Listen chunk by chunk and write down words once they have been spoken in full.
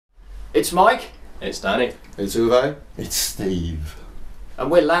It's Mike. It's Danny. It's Uwe. It's Steve. And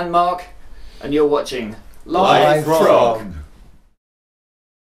we're Landmark, and you're watching Live Prog.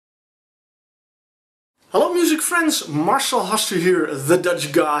 Hello music friends, Marcel Haster here, the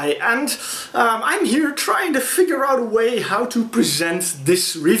Dutch guy, and I'm here trying to figure out a way how to present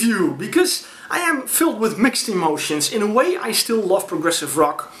this review, because I am filled with mixed emotions. In a way I still love progressive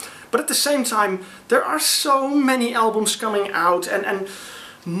rock, but at the same time there are so many albums coming out, and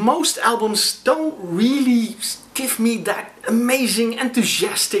most albums don't really give me that amazing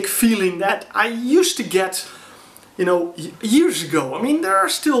enthusiastic feeling that I used to get, you know, years ago. I mean, there are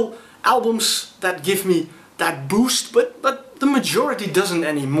still albums that give me that boost, but the majority doesn't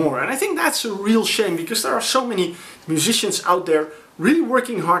anymore. And I think that's a real shame, because there are so many musicians out there really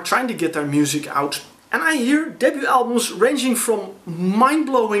working hard trying to get their music out. And I hear debut albums ranging from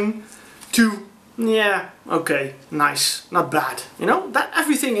mind-blowing to, yeah, okay, nice, not bad, you know, that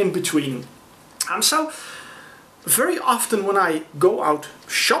everything in between. So very often when I go out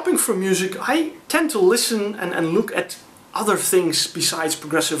shopping for music, I tend to listen and look at other things besides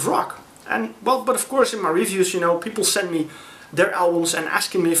progressive rock. And well, but of course in my reviews, you know, people send me their albums and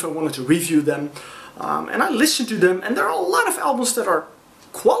asking me if I wanted to review them, and I listen to them, and there are a lot of albums that are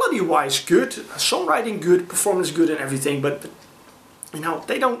quality-wise good, songwriting good, performance good and everything, but you know,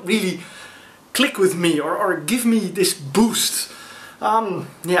 they don't really click with me or give me this boost.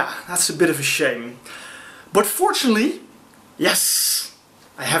 Yeah, that's a bit of a shame. But fortunately, yes,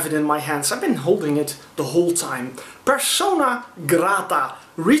 I have it in my hands. I've been holding it the whole time. Persona Grata,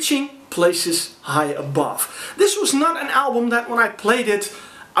 Reaching Places High Above. This was not an album that when I played it,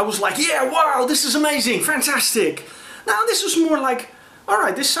 I was like, yeah, wow, this is amazing, fantastic. Now this was more like,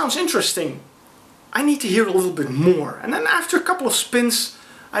 alright, this sounds interesting. I need to hear a little bit more. And then after a couple of spins,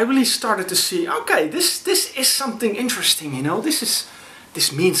 I really started to see, okay, this is something interesting, you know, this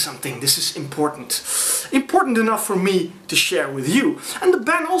means something, this is important. Important enough for me to share with you. And the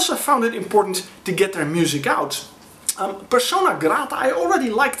band also found it important to get their music out. Persona Grata, I already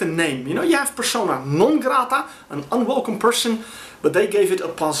like the name. You know, you have Persona non grata, an unwelcome person, but they gave it a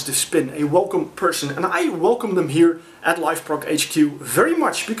positive spin, a welcome person. And I welcome them here at Live Prog HQ very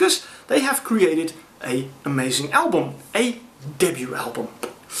much, because they have created an amazing album, a debut album.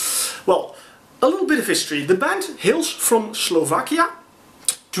 Well, a little bit of history. The band hails from Slovakia,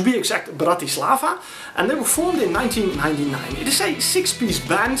 to be exact Bratislava, and they were formed in 1999. It is a six-piece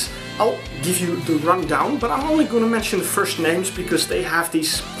band. I'll give you the rundown, but I'm only going to mention the first names because they have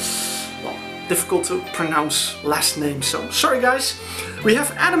these, well, difficult to pronounce last names, so sorry guys. We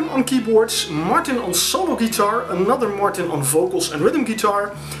have Adam on keyboards, Martin on solo guitar, another Martin on vocals and rhythm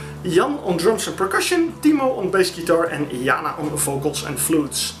guitar, Jan on drums and percussion, Timo on bass guitar, and Jana on vocals and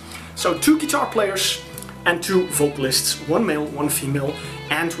flutes. So 2 guitar players and 2 vocalists, 1 male, 1 female,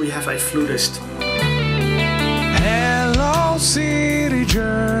 and we have a flutist. Hello city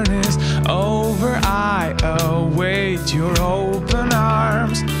journeys over, I await your open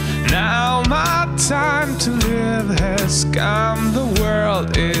arms. Now my time to live has come, the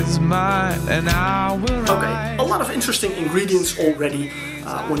world is mine and I will rise. Okay, a lot of interesting ingredients already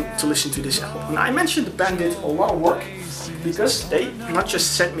when to listen to this album. Now I mentioned the band did a lot of work, because they not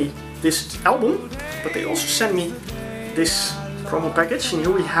just sent me this album, but they also sent me this promo package, and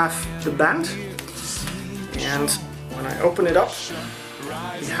here we have the band, and when I open it up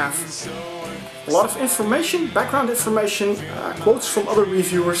we have a lot of information, background information, quotes from other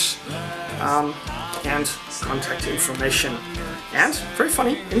reviewers, and contact information. And very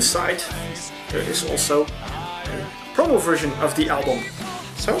funny, inside there is also a promo version of the album.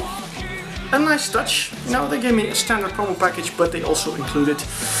 So a nice touch. You know, they gave me a standard promo package, but they also included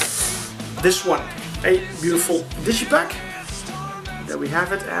this one, a beautiful digipack. There we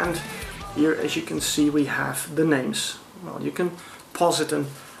have it, and here, as you can see, we have the names. Well, you can pause it and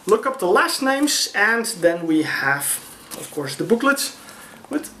look up the last names, and then we have, of course, the booklet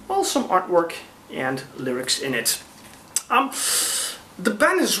with well, some artwork and lyrics in it. The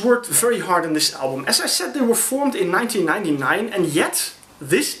band has worked very hard on this album. As I said, they were formed in 1999, and yet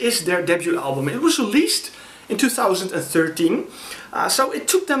this is their debut album. It was released in 2013, so it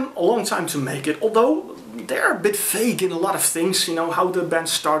took them a long time to make it, although they're a bit vague in a lot of things, you know, how the band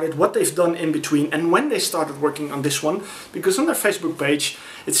started, what they've done in between, and when they started working on this one, because on their Facebook page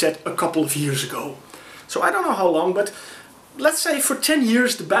it said a couple of years ago. So I don't know how long, but let's say for 10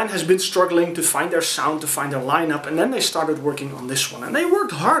 years the band has been struggling to find their sound, to find their lineup, and then they started working on this one. And they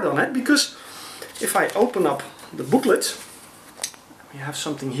worked hard on it, because if I open up the booklet, we have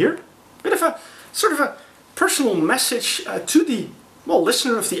something here, a bit of a sort of a personal message to the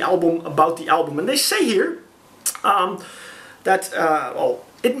listener of the album about the album. And they say here that well,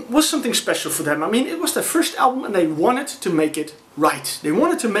 it was something special for them. I mean, it was their first album and they wanted to make it right. They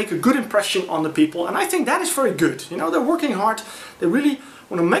wanted to make a good impression on the people, and I think that is very good. You know, they're working hard. They really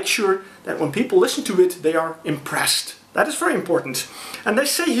want to make sure that when people listen to it, they are impressed. That is very important. And they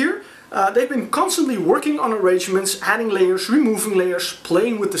say here, they've been constantly working on arrangements, adding layers, removing layers,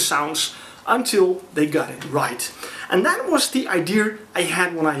 playing with the sounds until they got it right. And that was the idea I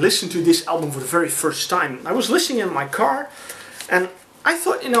had when I listened to this album for the very first time. I was listening in my car and I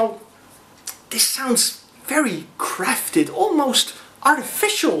thought, you know, this sounds very crafted, almost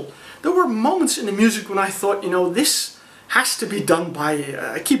artificial. There were moments in the music when I thought, you know, this has to be done by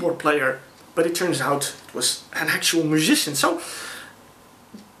a keyboard player. But it turns out it was an actual musician. So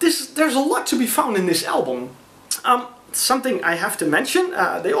there's a lot to be found in this album. Something I have to mention,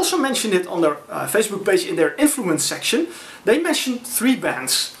 they also mentioned it on their Facebook page in their influence section. They mentioned 3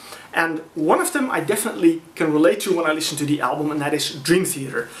 bands. And one of them I definitely can relate to when I listen to the album, and that is Dream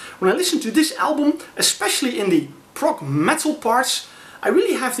Theater. When I listen to this album, especially in the prog metal parts, I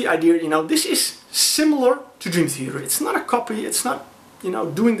really have the idea, you know, this is similar to Dream Theater. It's not a copy, it's not, you know,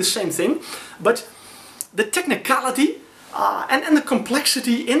 doing the same thing, but the technicality and the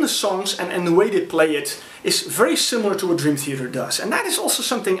complexity in the songs and the way they play it is very similar to what Dream Theater does. And that is also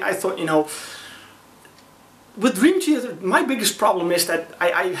something I thought, you know, with Dream Theater, my biggest problem is that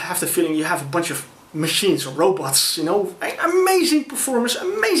I have the feeling you have a bunch of machines or robots, you know, amazing performers,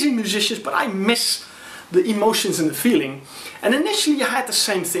 amazing musicians, but I miss the emotions and the feeling. And initially I had the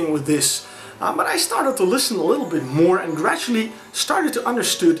same thing with this, but I started to listen a little bit more and gradually started to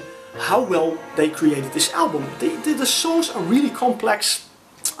understand how well they created this album. The songs are really complex.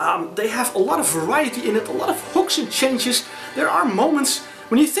 They have a lot of variety in it, a lot of hooks and changes. There are moments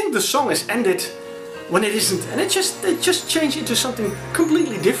when you think the song is ended when it isn't, and they just change into something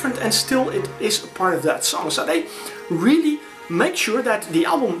completely different, and still it is a part of that song. So they really make sure that the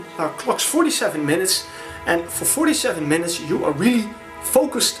album clocks 47 minutes, and for 47 minutes you are really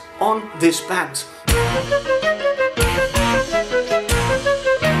focused on this band.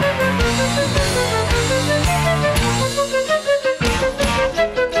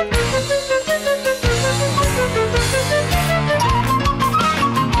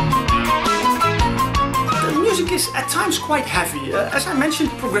 Is at times quite heavy. As I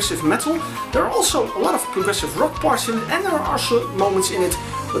mentioned, progressive metal. There are also a lot of progressive rock parts in it, and there are also moments in it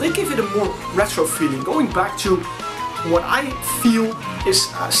where they give it a more retro feeling, going back to what I feel is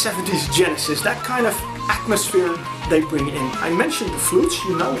 70s Genesis, that kind of atmosphere they bring in. I mentioned the flutes,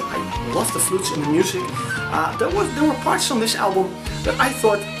 you know, I love the flutes in the music. There were parts on this album that I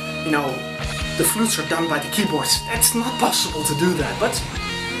thought, you know, the flutes are done by the keyboards. It's not possible to do that, but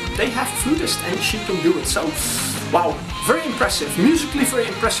they have a flutist and she can do it. So, wow, very impressive. Musically very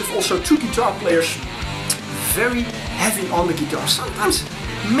impressive. Also 2 guitar players, very heavy on the guitar. Sometimes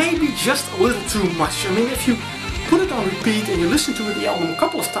maybe just a little too much. I mean, if you put it on repeat and you listen to the album a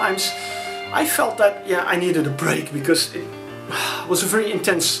couple of times, I felt that, yeah, I needed a break, because it was a very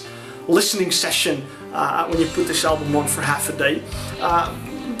intense listening session when you put this album on for half a day.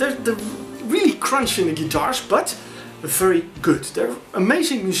 They're really crunch in the guitars, but very good. They're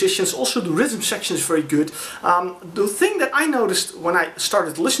amazing musicians. Also the rhythm section is very good. The thing that I noticed when I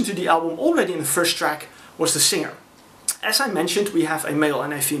started to listen to the album already in the first track was the singer. As I mentioned, we have a male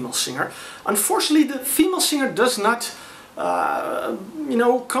and a female singer. Unfortunately, the female singer does not you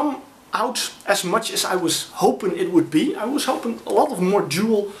know, come out as much as I was hoping it would be. I was hoping a lot of more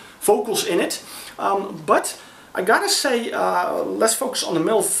dual vocals in it, but I gotta say, let's focus on the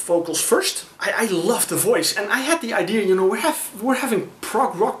male vocals first. I love the voice, and I had the idea, you know, we're having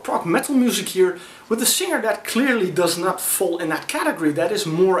prog rock, prog metal music here with a singer that clearly does not fall in that category. That is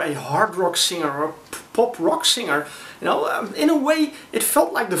more a hard rock singer or a pop rock singer. You know, in a way, it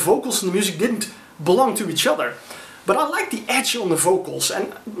felt like the vocals and the music didn't belong to each other. But I like the edge on the vocals,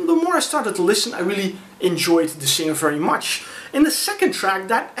 and the more I started to listen, I really enjoyed the singer very much. In the second track,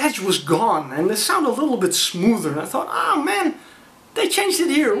 that edge was gone, and it sounded a little bit smoother, and I thought, oh man, they changed it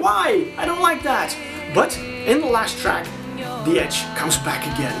here, why? I don't like that. But in the last track, the edge comes back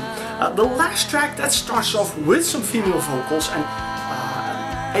again. The last track, that starts off with some female vocals and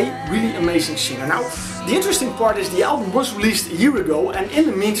a really amazing singer. Now, the interesting part is the album was released a year ago, and in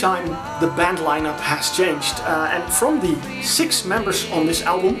the meantime the band lineup has changed. And from the 6 members on this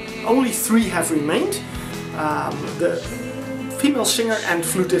album, only 3 have remained. The female singer and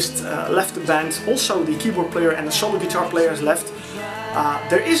flutist left the band. Also the keyboard player and the solo guitar player has left.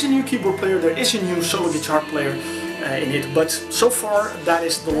 There is a new keyboard player, there is a new solo guitar player in it, but so far that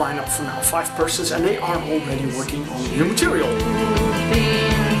is the lineup for now. 5 persons, and they are already working on new material.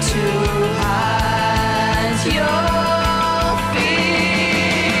 To hide your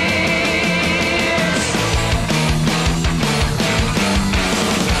fear.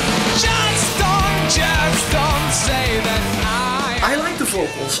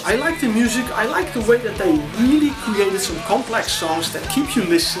 vocals, I like the music, I like the way that they really created some complex songs that keep you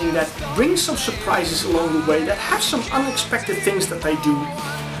listening, that bring some surprises along the way, that have some unexpected things that they do.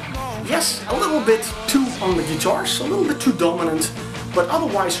 Yes, a little bit too on the guitars, a little bit too dominant, but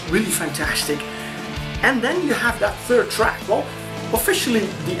otherwise really fantastic. And then you have that third track. Well, officially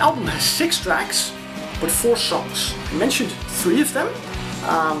the album has 6 tracks, but 4 songs. I mentioned 3 of them.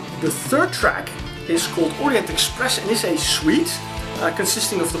 The third track is called Orient Express and is a suite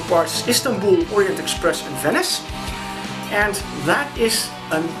consisting of the parts Istanbul, Orient Express and Venice. And that is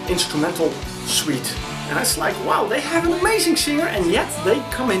an instrumental suite. And it's like, wow, they have an amazing singer and yet they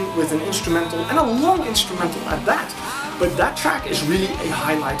come in with an instrumental, and a long instrumental at that. But that track is really a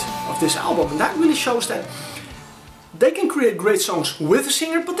highlight of this album, and that really shows that they can create great songs with a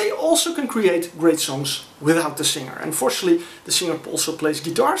singer, but they also can create great songs without the singer. Unfortunately, the singer also plays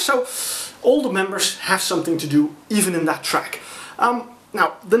guitar, so all the members have something to do, even in that track.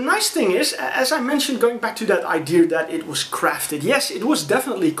 Now, the nice thing is, as I mentioned, going back to that idea that it was crafted. Yes, it was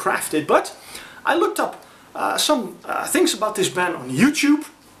definitely crafted, but I looked up some things about this band on YouTube,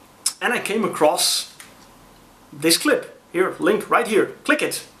 and I came across this clip. Here, link right here. Click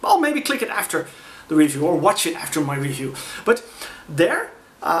it. Well, maybe click it after the review or watch it after my review. But there,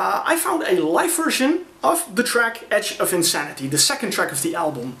 I found a live version of the track Edge of Insanity, the second track of the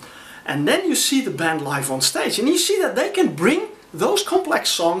album. And then you see the band live on stage, and you see that they can bring those complex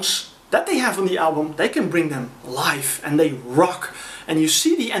songs that they have on the album, they can bring them live and they rock. And you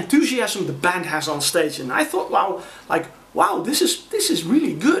see the enthusiasm the band has on stage. And I thought, wow, this is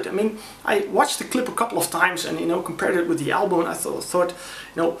really good. I mean, I watched the clip a couple of times and, compared it with the album, and I thought,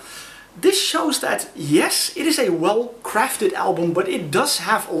 this shows that, yes, it is a well-crafted album, but it does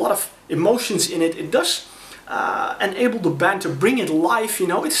have a lot of emotions in it. It does enable the band to bring it live,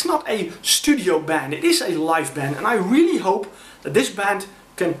 It's not a studio band, it is a live band. And I really hope that this band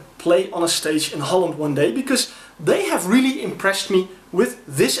can play on a stage in Holland one day, because they have really impressed me with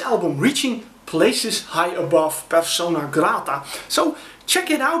this album, reaching places high above Persona Grata. So check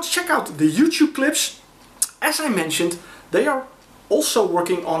it out, check out the YouTube clips. As I mentioned, they are also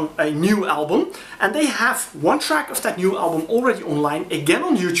working on a new album, and they have 1 track of that new album already online, again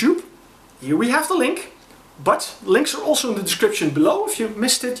on YouTube. Here we have the link, but links are also in the description below. If you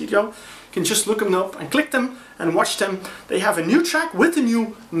missed it, you can just look them up and click them and watch them. They have a new track with the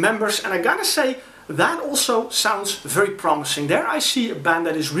new members, and I gotta say, that also sounds very promising. There I see a band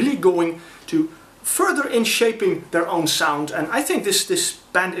that is really going to further in shaping their own sound, and I think this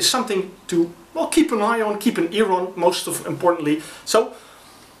band is something to, well, keep an eye on, keep an ear on, most importantly. So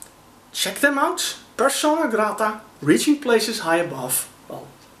check them out. Persona Grata, reaching places high above. Well,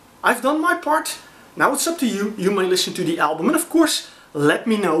 I've done my part. Now it's up to you. You may listen to the album, and of course, let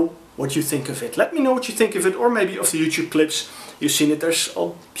me know what you think of it. Let me know what you think of it, or maybe of the YouTube clips. You've seen it. There's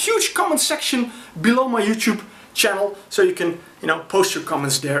a huge comment section below my YouTube channel, so you can, post your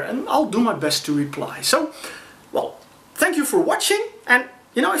comments there, and I'll do my best to reply. So, well, thank you for watching, and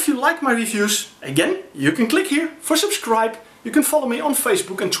if you like my reviews, again, you can click here for subscribe. You can follow me on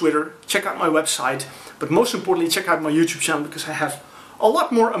Facebook and Twitter, check out my website, but most importantly, check out my YouTube channel, because I have a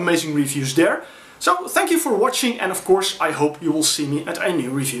lot more amazing reviews there. So, thank you for watching, and of course, I hope you will see me at a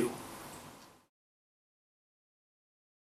new review.